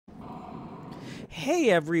Hey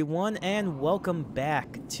everyone, and welcome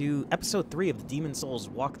back to episode 3 of the Demon Souls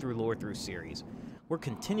Walkthrough Lorethrough series. We're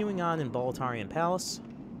continuing on in Balatarian Palace.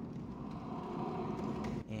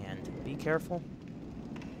 And be careful.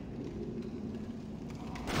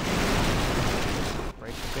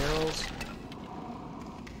 Break the barrels.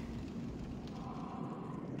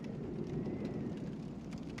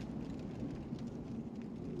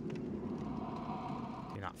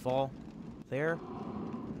 Do not fall. There.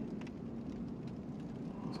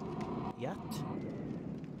 Yet.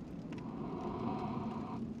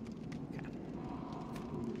 Okay.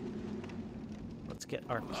 Let's get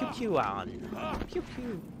our pew-pew on.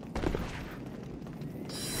 Pew-pew.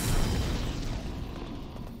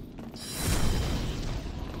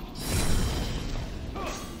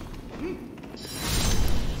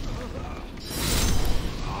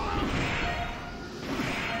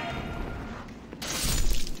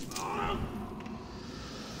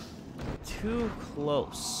 Too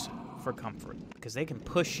close for comfort, because they can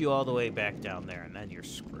push you all the way back down there, and then you're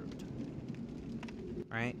screwed.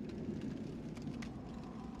 Right?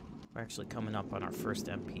 We're actually coming up on our first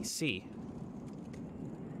NPC.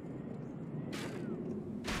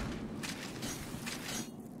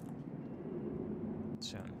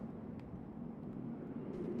 Soon.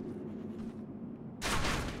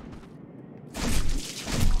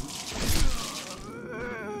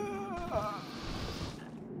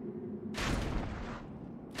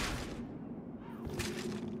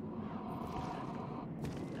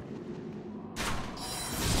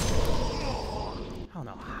 I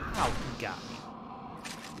don't know how he got me.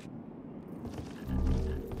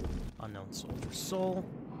 Unknown soldier soul.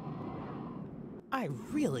 I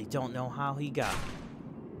really don't know how he got me.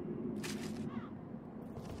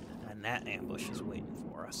 And that ambush is waiting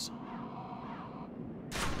for us.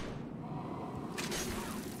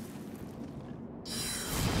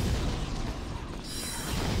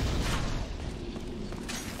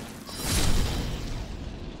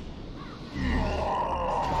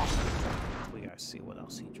 See what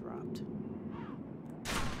else he dropped.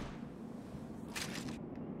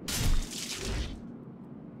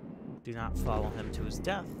 Do not follow him to his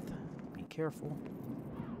death. Be careful.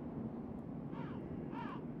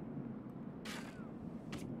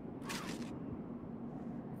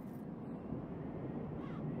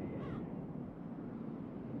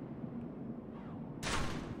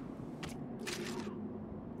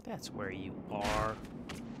 That's where you are.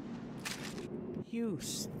 You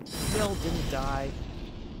still didn't die.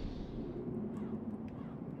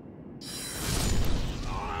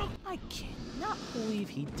 I cannot believe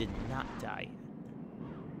he did not die.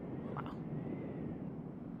 Wow.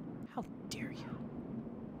 How dare you?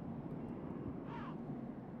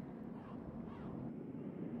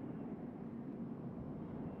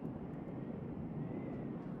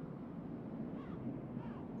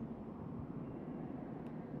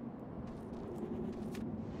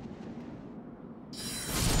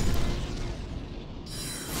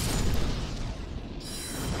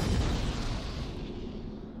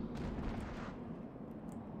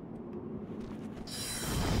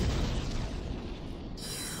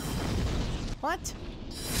 What?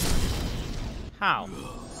 How?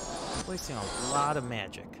 Wasting a lot of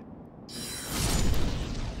magic.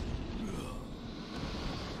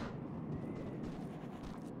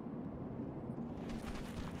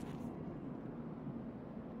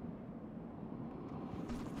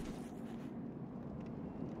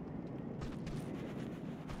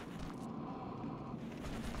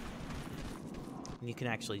 And you can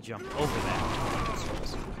actually jump over that.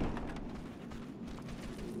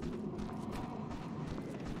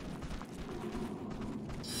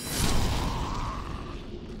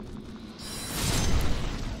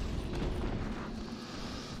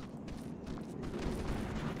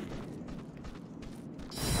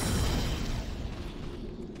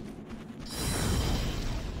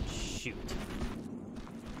 Shoot.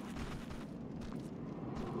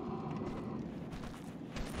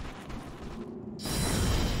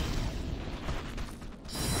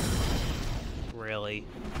 Really?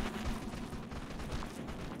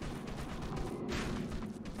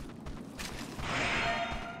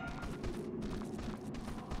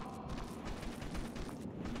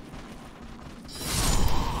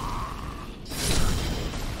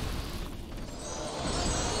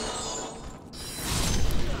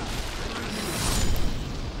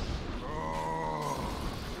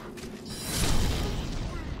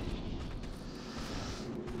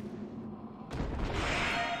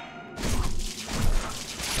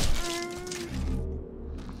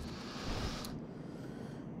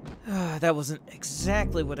 That wasn't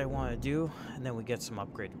exactly what I want to do. And then we get some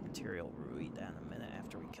upgraded material. We'll read that in a minute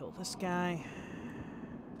after we kill this guy.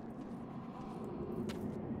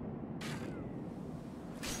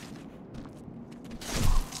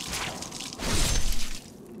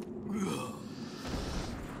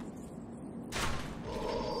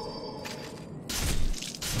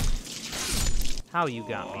 How you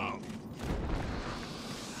got me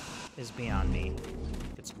is beyond me.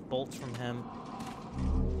 Get some bolts from him.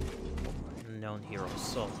 Unknown hero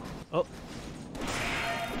soul. Oh!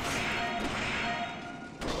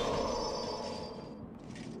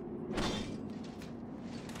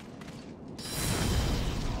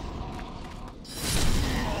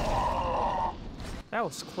 That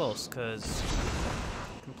was close, because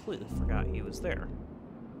I completely forgot he was there.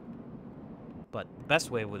 But the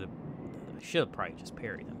best way would have... I should have probably just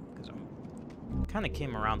parried him, because I kind of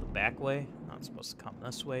came around the back way. Not supposed to come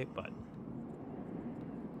this way, but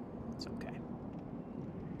it's okay.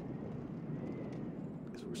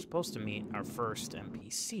 Because we're supposed to meet our first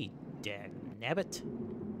NPC, dagnabbit.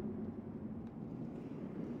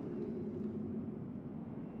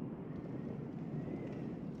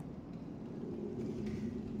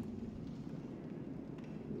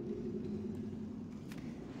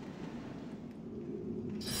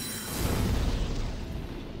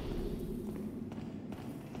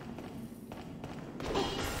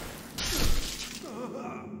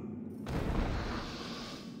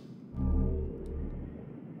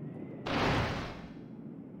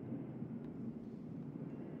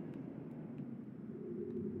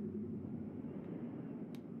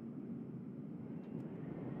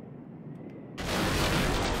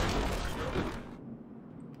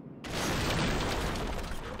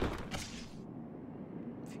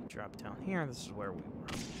 Drop down here. This is where we were.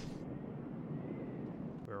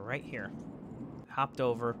 We were right here. Hopped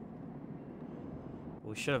over. What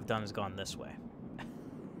we should have done is gone this way.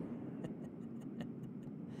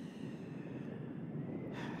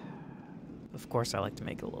 Of course, I like to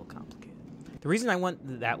make it a little complicated. The reason I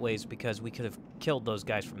went that way is because we could have killed those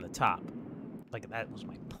guys from the top. Like, that was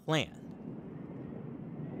my plan.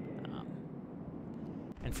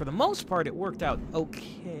 And for the most part, it worked out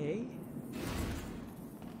okay.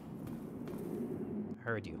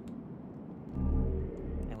 Heard you.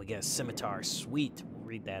 And we get a scimitar. Sweet. We'll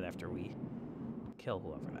read that after we kill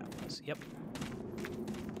whoever that was. Yep.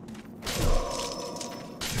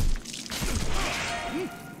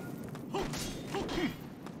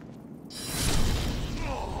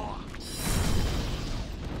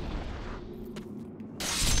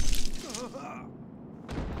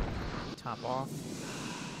 Top off.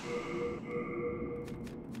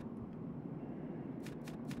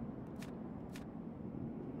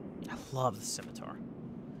 I love the scimitar.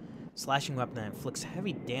 Slashing weapon that inflicts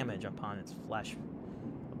heavy damage upon its flesh.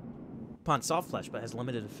 Upon soft flesh, but has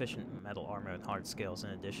limited efficient metal armor and hard scales. In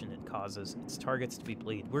addition, it causes its targets to be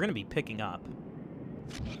bleed. We're going to be picking up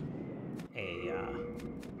a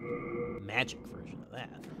magic version of that.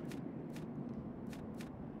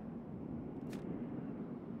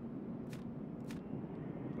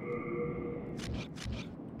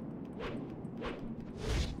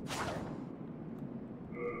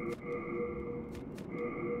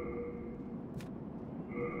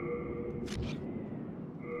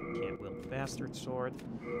 Bastard sword,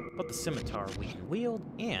 but the scimitar we can wield,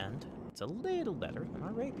 and it's a little better than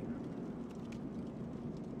our rapier.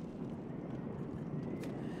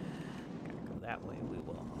 Gotta go that way, we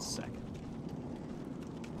will in a second.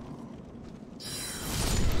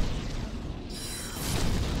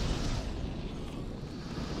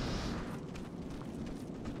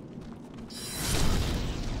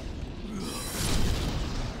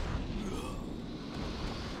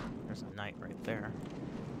 There's a knight right there.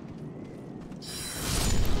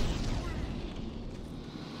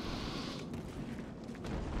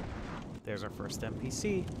 There's our first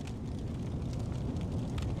NPC.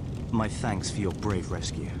 My thanks for your brave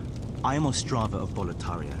rescue. I am Ostrava of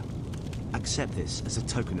Boletaria. Accept this as a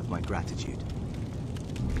token of my gratitude.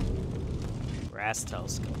 Brass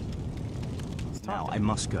telescope. Now I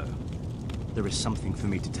must go. There is something for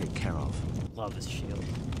me to take care of. Love his shield.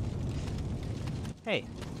 Hey,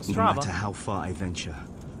 No Ostrava. matter how far I venture,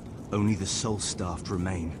 only the soul-starved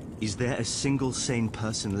remain. Is there a single sane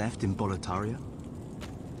person left in Boletaria?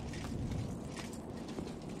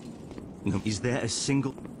 No. Is there a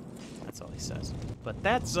single... That's all he says. But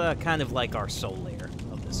that's kind of like our soul layer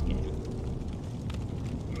of this game.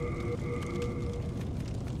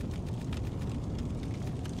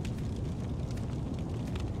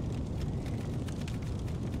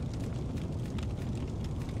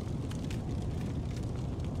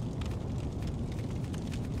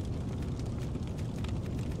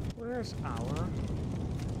 Where's our...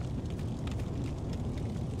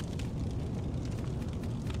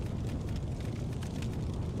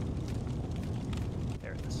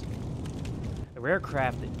 A rare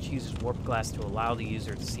craft that uses warp glass to allow the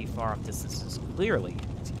user to see far off distances clearly.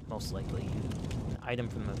 It's most likely item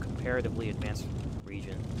from the comparatively advanced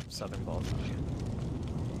region of southern Bulgaria.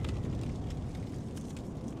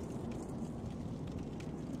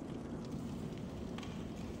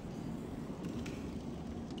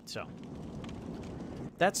 So,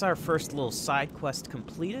 that's our first little side quest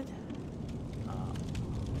completed.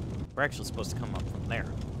 We're actually supposed to come up from there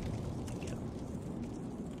and get him.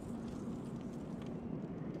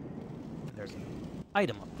 There's an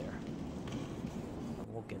item up there.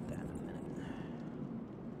 We'll get that in a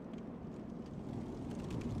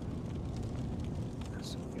minute.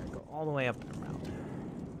 So we gotta go all the way up and around.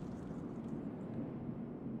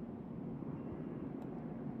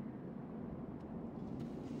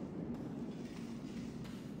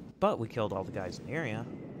 But we killed all the guys in the area.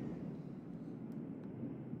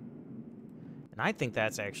 And I think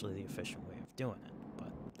that's actually the efficient way of doing it, but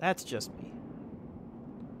that's just me.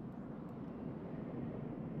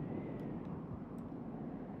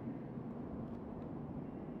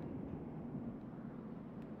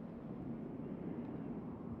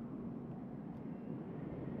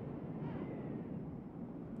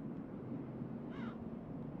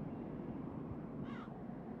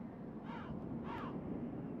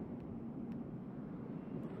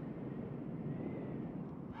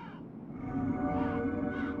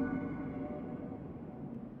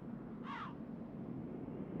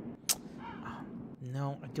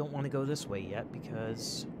 No, I don't want to go this way yet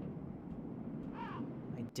because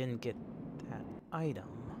I didn't get that item.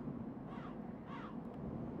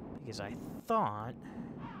 Because I thought...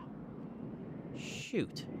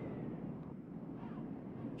 Shoot.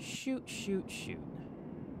 Shoot, shoot, shoot.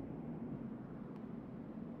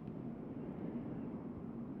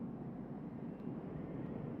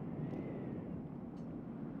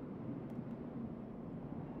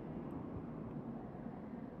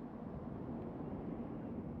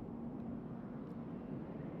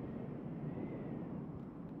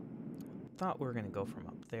 Thought we were going to go from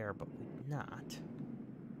up there, but we're not.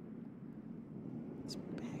 It's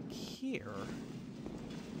back here.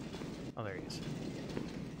 Oh, there he is.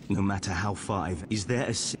 No matter how far I've... Is there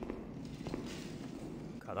a...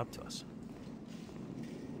 Caught up to us.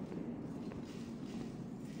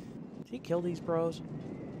 Did he kill these bros?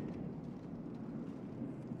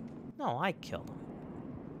 No, I killed him.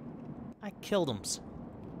 I killed him. He's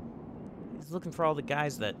looking for all the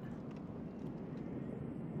guys that...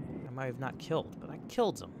 I have not killed, but I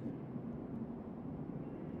killed them.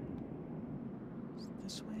 Is it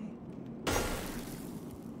this way?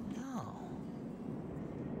 No.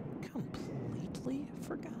 Completely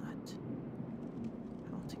forgot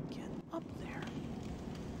how to get up there.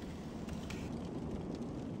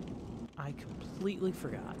 I completely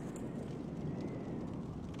forgot.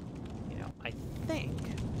 You know, I think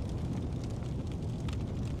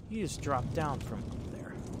you just dropped down from up there.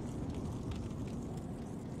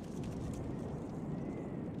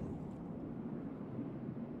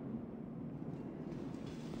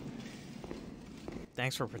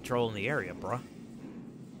 Thanks for patrolling the area, bruh.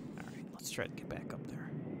 Alright, let's try to get back up there.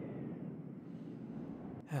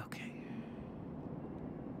 Okay.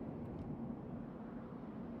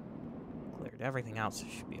 Cleared everything else, so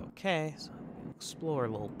it should be okay. So we'll explore a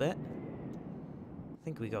little bit. I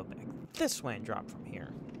think we go back this way and drop from here.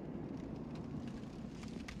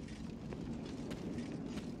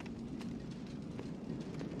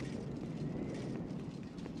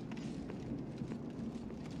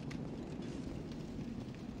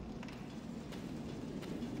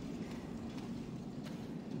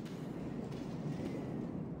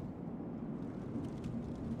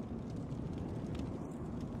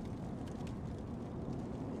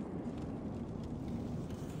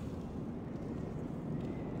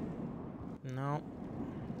 No,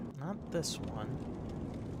 not this one.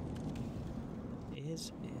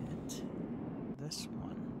 Is it this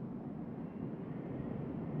one?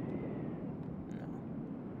 No.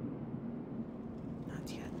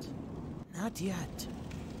 Not yet. Not yet.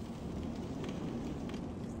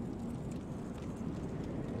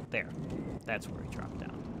 There. That's where we drop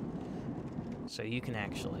down. So you can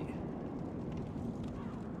actually...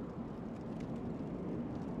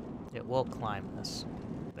 It will climb this.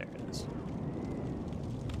 There it is.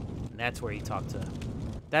 And that's where you talk to...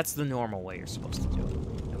 That's the normal way you're supposed to do it.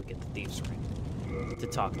 And we get the Thieves' Ring. To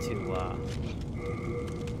talk to,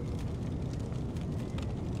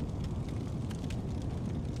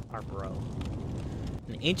 our bro.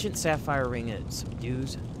 An ancient sapphire ring that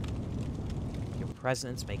subdues your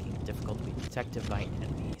presence, making it difficult to be detected by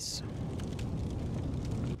enemies.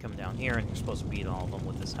 You come down here and you're supposed to beat all of them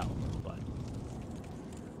with this help, but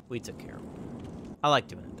we took care of him. I like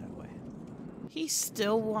doing it that way. He's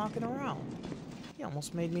still walking around. He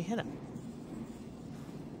almost made me hit him.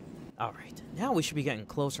 Alright, now we should be getting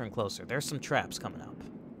closer and closer. There's some traps coming up.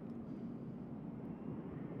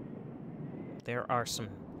 There are some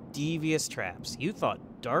devious traps. You thought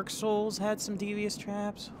Dark Souls had some devious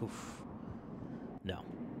traps? Oof. No.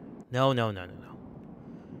 No, no, no, no, no.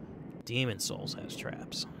 Demon Souls has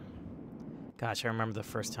traps. Gosh, I remember the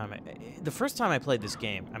first time I played this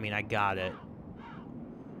game. I mean, I got it.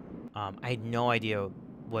 I had no idea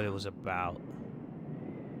what it was about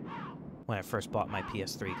when I first bought my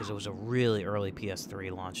PS3, because it was a really early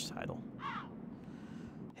PS3 launch title.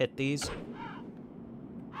 Hit these.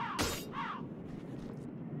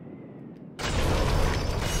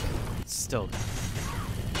 Still.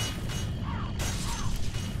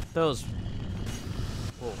 Those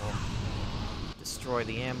will destroy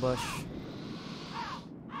the ambush.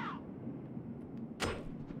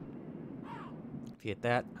 If you hit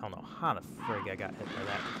that, I don't know how the frig I got hit by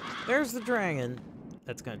that. There's the dragon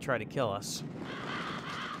that's gonna try to kill us.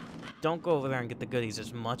 Don't go over there and get the goodies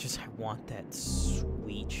as much as I want that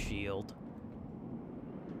sweet shield.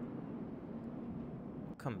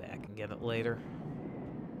 Come back and get it later.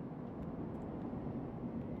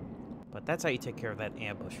 But that's how you take care of that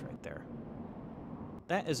ambush right there.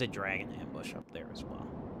 That is a dragon ambush up there as well.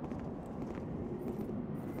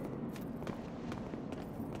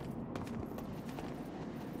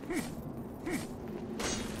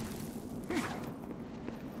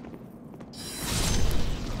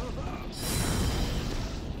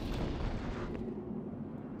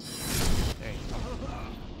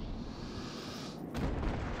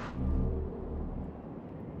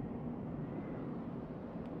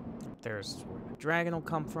 There's where the dragon will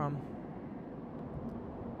come from.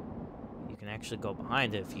 You can actually go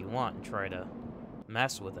behind it if you want and try to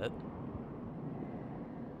mess with it.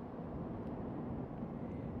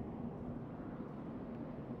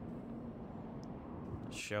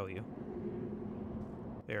 I'll show you.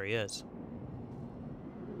 There he is.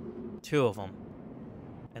 2 of them.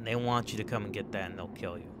 And they want you to come and get that and they'll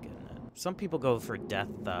kill you getting it. Some people go for death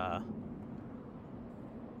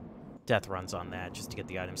runs on that just to get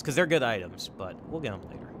the items, because they're good items, but we'll get them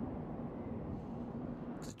later.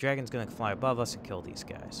 Because the dragon's going to fly above us and kill these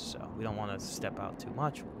guys, so we don't want to step out too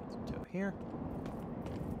much. We'll do it here.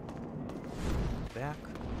 Back.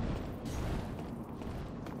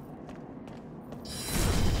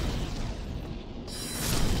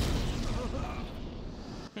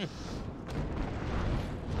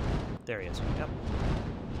 There he is. Yep.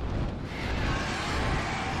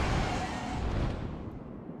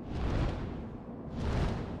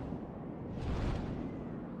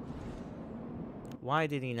 Why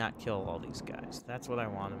did he not kill all these guys? That's what I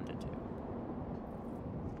want him to do.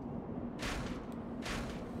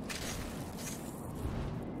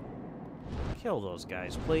 Kill those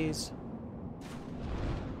guys, please.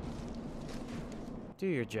 Do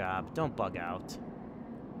your job. Don't bug out.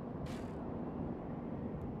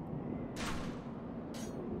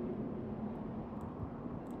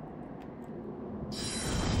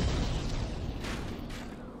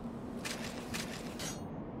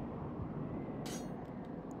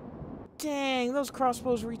 Dang, those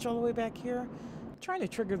crossbows reach all the way back here. I'm trying to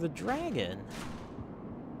trigger the dragon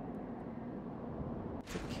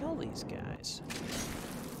to kill these guys.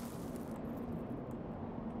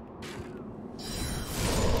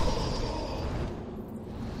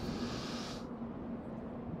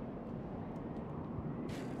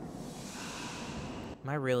 Am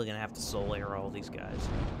I really gonna have to soul arrow all these guys?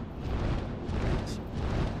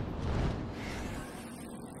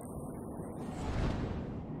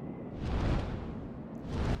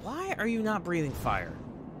 Why are you not breathing fire?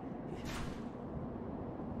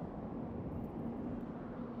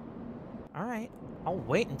 Alright, I'll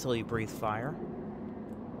wait until you breathe fire.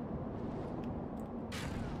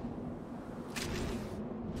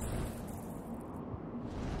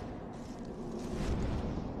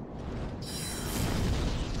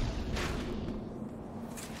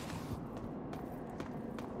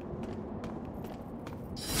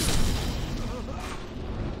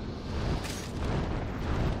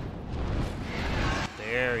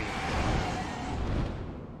 There you go.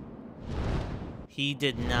 He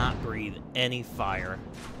did not breathe any fire.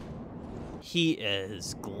 He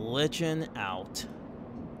is glitching out.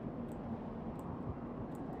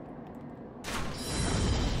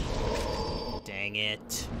 Dang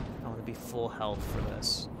it. I want to be full health for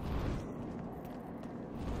this.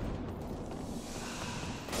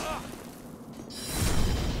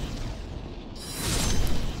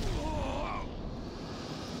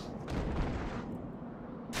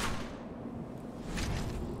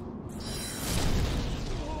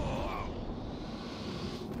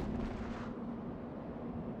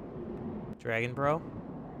 Dragon Bro?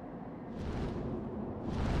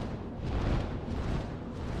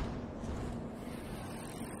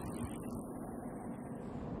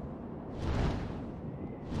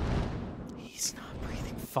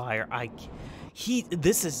 fire.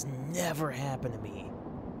 This has never happened to me.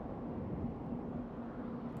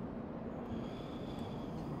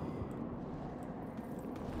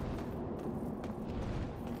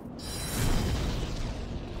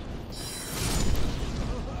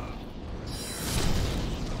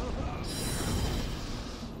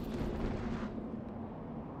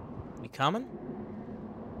 You coming?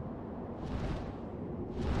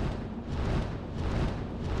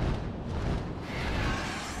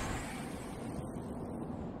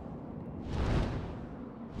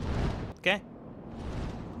 Okay.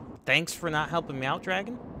 Thanks for not helping me out,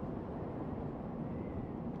 Dragon.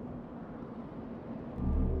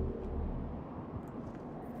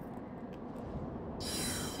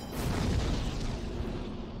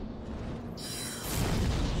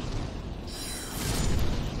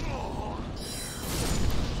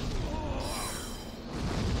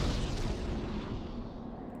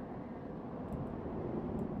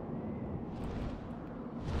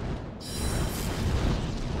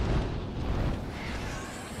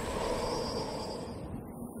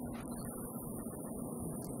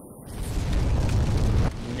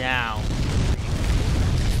 Now.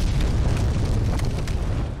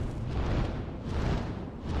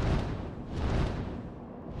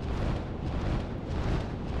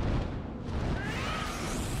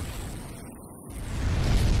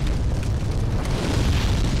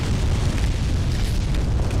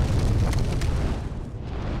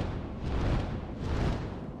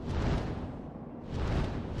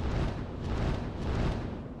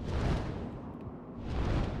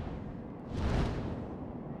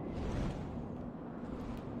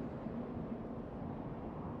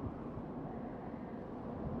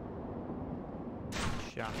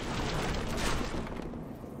 Shot.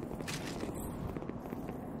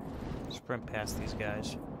 Sprint past these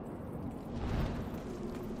guys.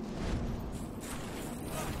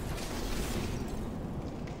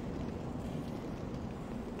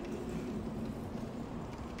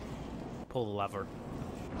 Pull the lever.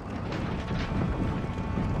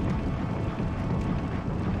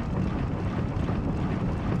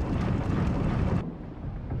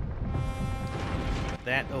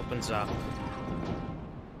 That opens up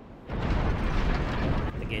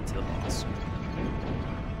the gate to the boss.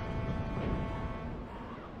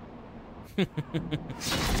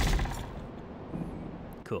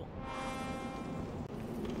 Cool.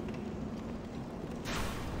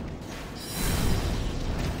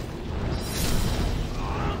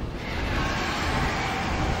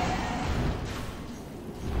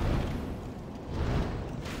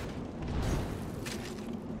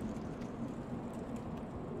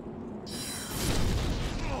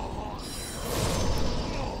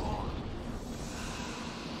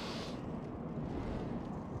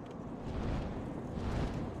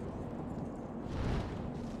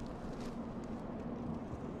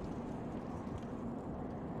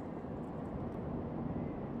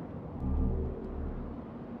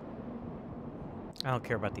 I don't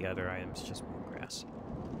care about the other items, just more grass.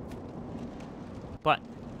 But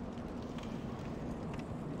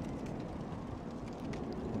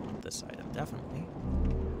I want this item, definitely.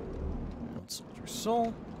 Old Soldier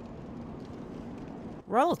Soul.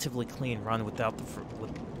 Relatively clean run without the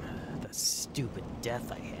stupid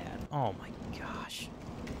death I had. Oh my gosh.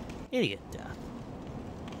 Idiot death.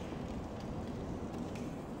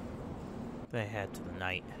 They had to the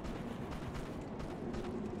night.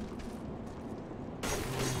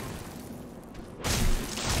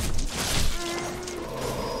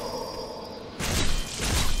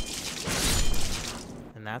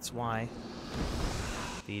 And that's why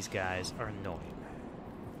these guys are annoying.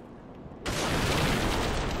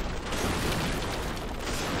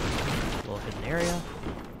 Little hidden area.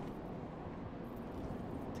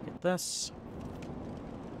 Let's get this.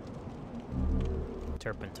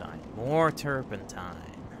 Turpentine. More turpentine.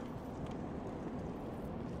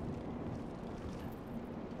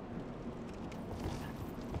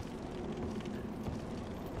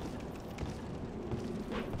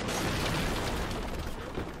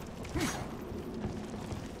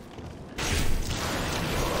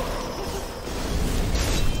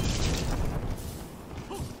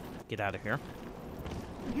 Get out of here.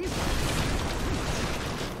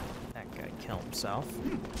 That guy killed himself.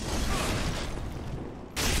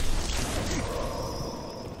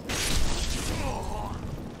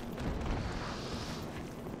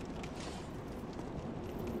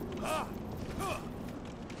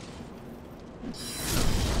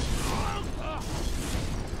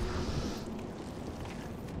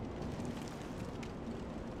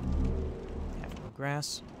 Have no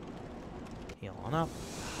grass. Heal on up.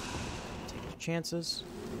 Take your chances.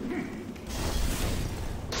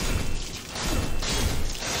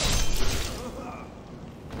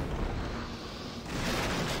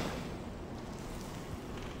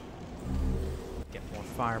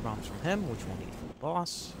 fire bombs from him, which we'll need for the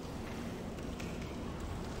boss.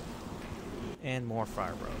 And more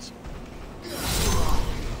fire bros.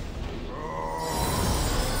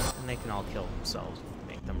 And they can all kill themselves if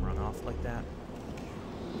we make them run off like that.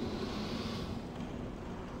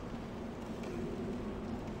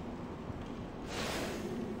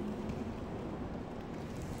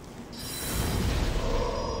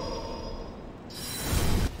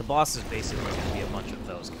 The boss is basically going to be a bunch of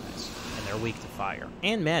those guys, and they're weak to fire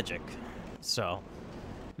and magic. So,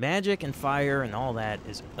 magic and fire and all that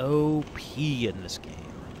is OP in this game.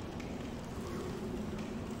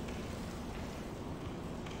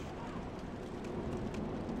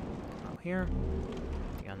 Out here,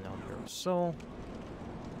 the unknown hero's soul.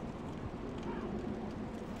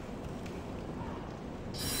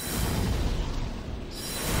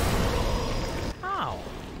 How?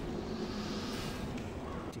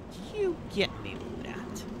 Did you get me with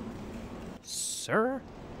that, sir?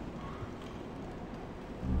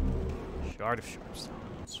 Shard of Sharpstone.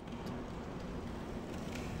 Sweet.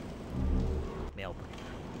 Mailbreaker.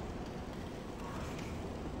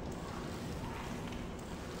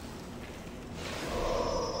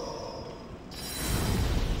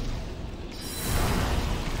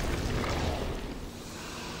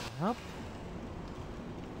 Up.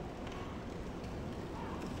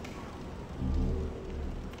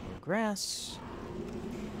 Grass.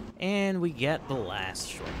 And we get the last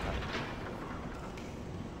shortcut.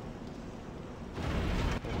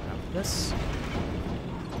 This,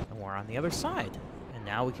 and we're on the other side, and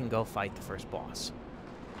now we can go fight the first boss.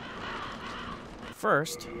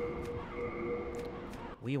 First,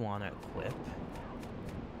 we want to equip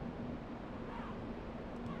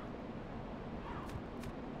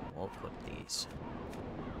we'll equip these.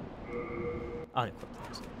 Unequip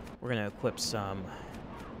those. We're going to equip some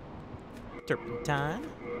turpentine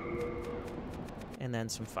and then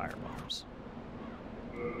some fire bombs.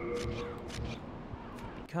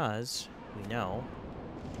 Because we know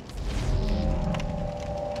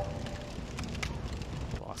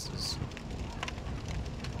bosses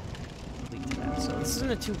lead to that. So this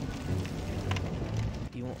isn't a too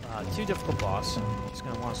difficult boss. Just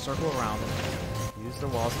gonna want to circle around them, use the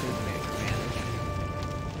walls to advantage.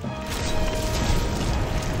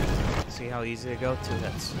 See how easy they go? 2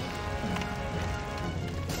 hits.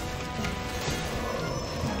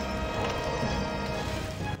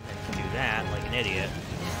 And you can do that like an idiot.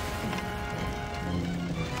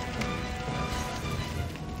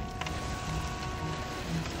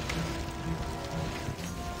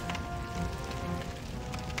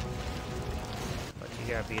 You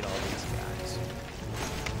gotta beat all these guys.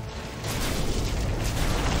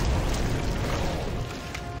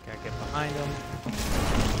 Gotta get behind them.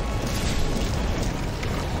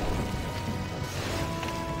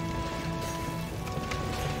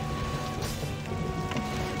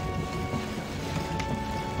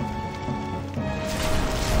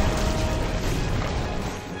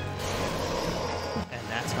 And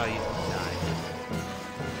that's how you die.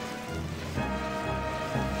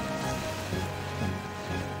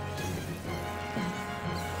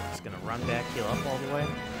 Run back, heal up all the way.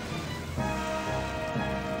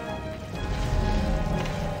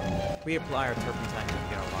 Reapply our turpentine to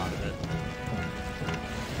get a lot of it.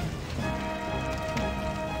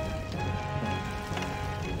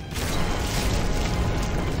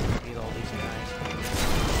 Beat all these guys.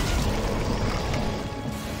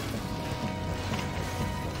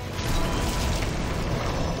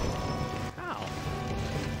 How?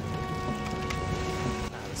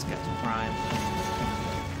 Ah, this guy's prime.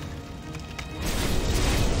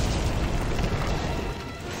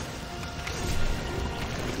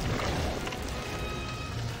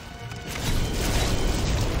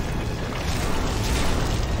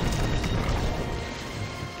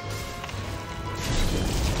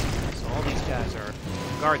 Guys are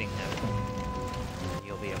guarding him, and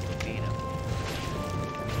you'll be able to beat him.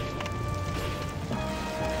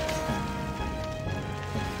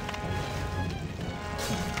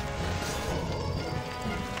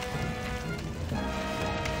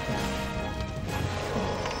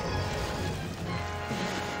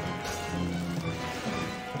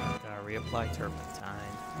 Gotta reapply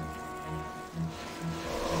turpentine.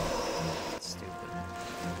 Stupid.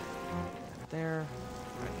 There.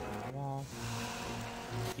 Right on the wall.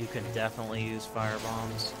 You can definitely use fire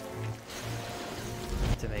bombs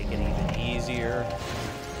to make it even easier.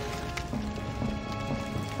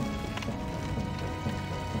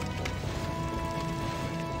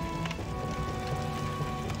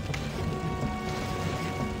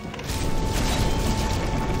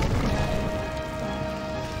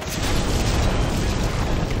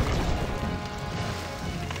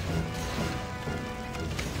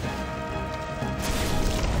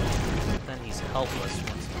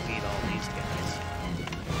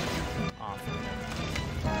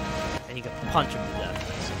 you can punch him to death,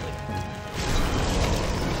 basically.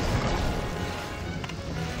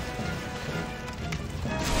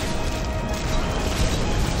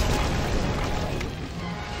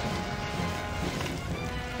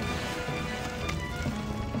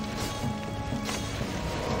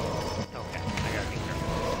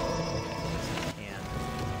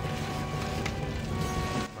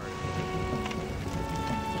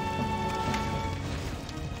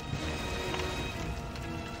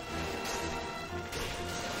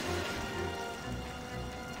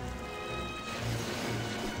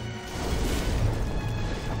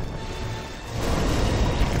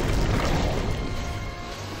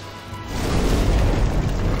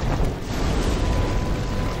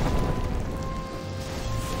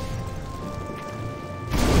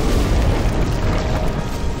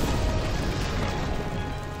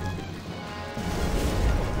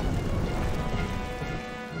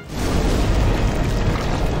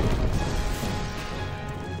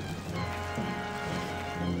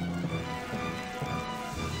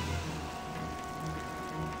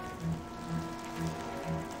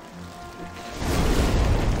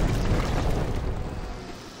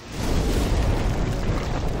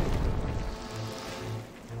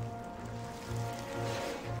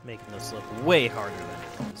 Making this look way harder than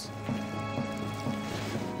it is.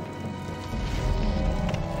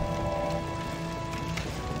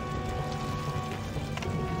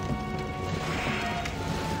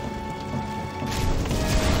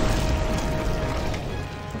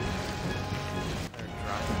 They're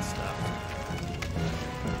dropping stuff.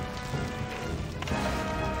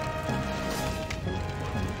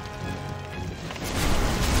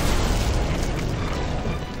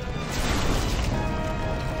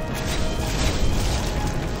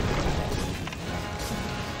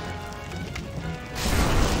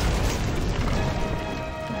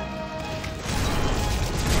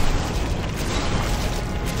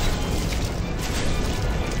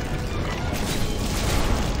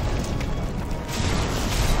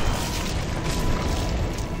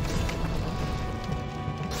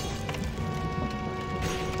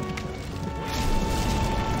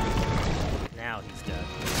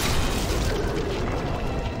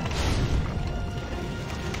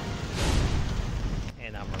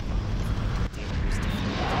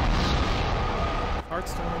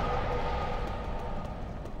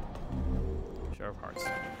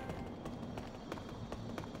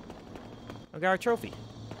 We got our trophy.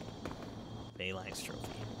 Phalanx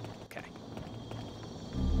trophy. Okay.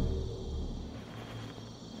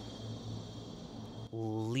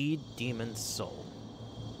 Lead Demon Soul.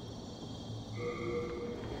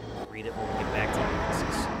 Read it when we get back to the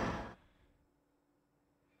Nexus.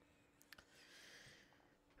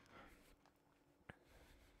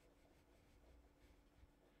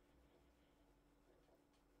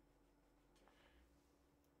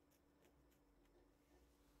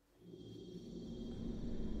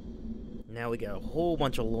 Now we got a whole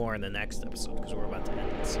bunch of lore in the next episode because we're about to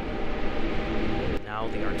end it. So now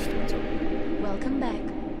the Archstone's over. Welcome back.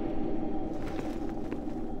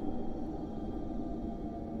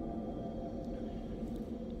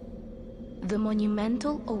 The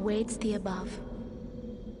monumental awaits the above.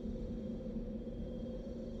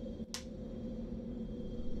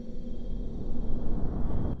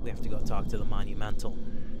 We have to go talk to the monumental.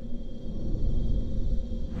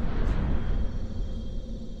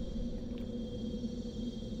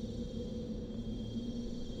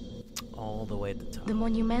 All the way at the top. The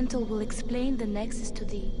monumental will explain the Nexus to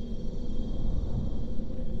thee.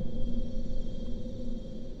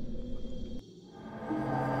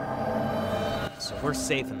 So we're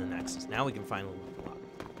safe in the Nexus. Now we can finally move on.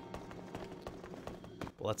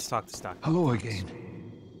 Well, let's talk to Stock. Hello again.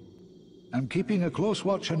 I'm keeping a close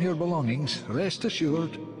watch on your belongings, rest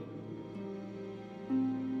assured.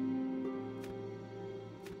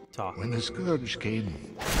 Talk. When the Scourge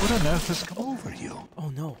came, what on earth has come over you? Oh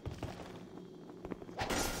no.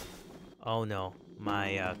 Oh no,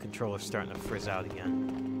 my controller's starting to frizz out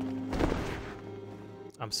again.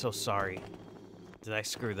 I'm so sorry. Did I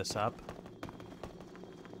screw this up?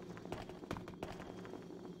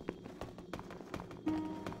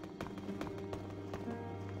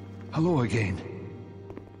 Hello again.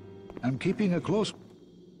 I'm keeping a close...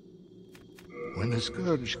 When the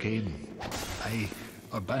Scourge came, I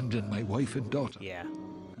abandoned my wife and daughter. Yeah,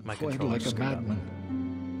 and my fled controller's like a screwed up.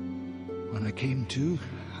 madman. When I came to,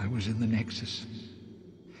 I was in the Nexus.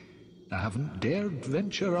 I haven't dared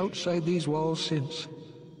venture outside these walls since.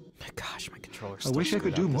 Gosh, my controller's I still wish I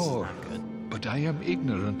could do screwed up. This is more, not good. but I am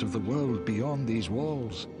ignorant of the world beyond these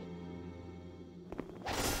walls.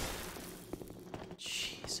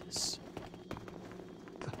 Jesus.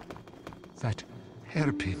 That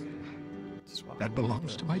hairpin. That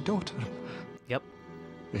belongs to my daughter. Yep.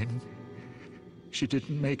 Then she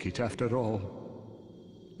didn't make it after all.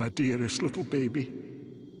 My dearest little baby.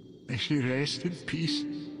 May she rest in peace.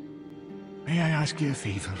 May I ask you a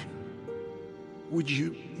favor? Would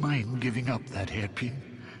you mind giving up that hairpin?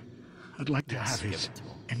 I'd like to have it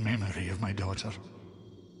in memory of my daughter.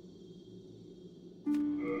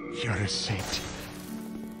 You're a saint.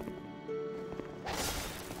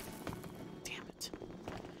 Damn it.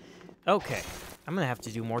 Okay, I'm gonna have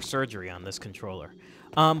to do more surgery on this controller.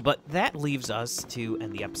 But that leaves us to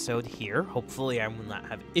end the episode here. Hopefully I will not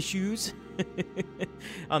have issues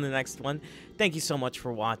on the next one. Thank you so much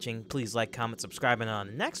for watching. Please like, comment, subscribe, and on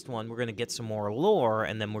the next one, we're going to get some more lore,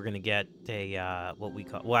 and then we're going to get a, what we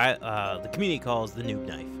call, the community calls the noob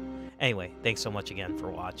knife. Anyway, thanks so much again for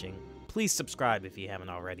watching. Please subscribe if you haven't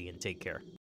already, and take care.